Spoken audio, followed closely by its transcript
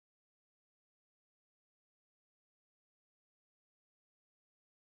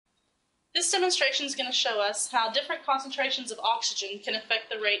This demonstration is going to show us how different concentrations of oxygen can affect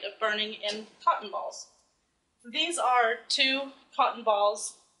the rate of burning in cotton balls. These are two cotton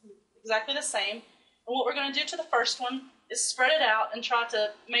balls, exactly the same, and what we're going to do to the first one is spread it out and try to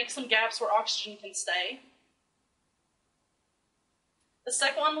make some gaps where oxygen can stay. The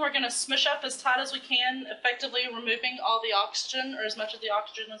second one we're going to smush up as tight as we can, effectively removing all the oxygen, or as much of the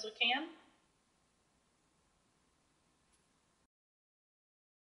oxygen as we can.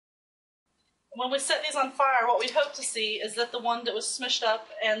 When we set these on fire, what we hope to see is that the one that was smushed up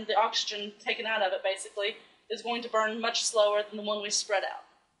and the oxygen taken out of it, basically, is going to burn much slower than the one we spread out.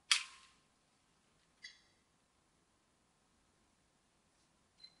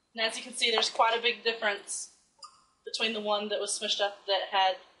 And as you can see, there's quite a big difference between the one that was smushed up that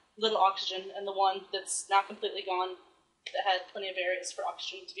had little oxygen and the one that's now completely gone that had plenty of areas for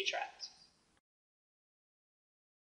oxygen to be trapped.